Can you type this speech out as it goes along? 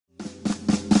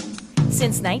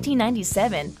Since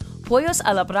 1997, Pollos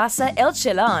a la brasa El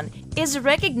Chalan is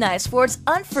recognized for its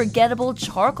unforgettable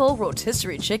charcoal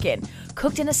rotisserie chicken,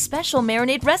 cooked in a special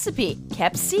marinade recipe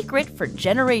kept secret for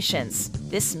generations.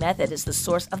 This method is the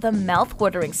source of the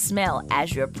mouth-watering smell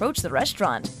as you approach the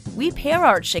restaurant. We pair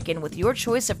our chicken with your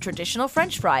choice of traditional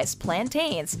French fries,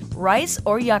 plantains, rice,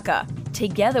 or yucca,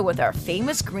 together with our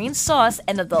famous green sauce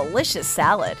and a delicious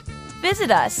salad.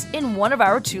 Visit us in one of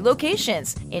our 2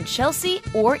 locations, in Chelsea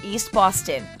or East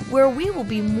Boston, where we will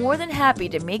be more than happy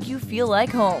to make you feel like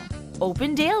home.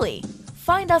 Open daily.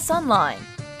 Find us online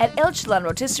at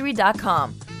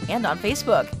chalanrotisserie.com and on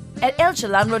Facebook at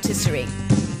Chalan Rotisserie.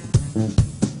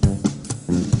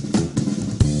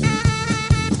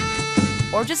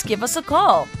 Or just give us a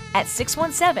call at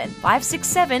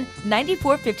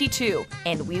 617-567-9452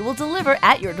 and we will deliver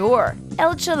at your door.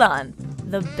 El Chalan,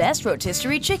 the best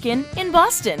rotisserie chicken in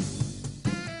Boston.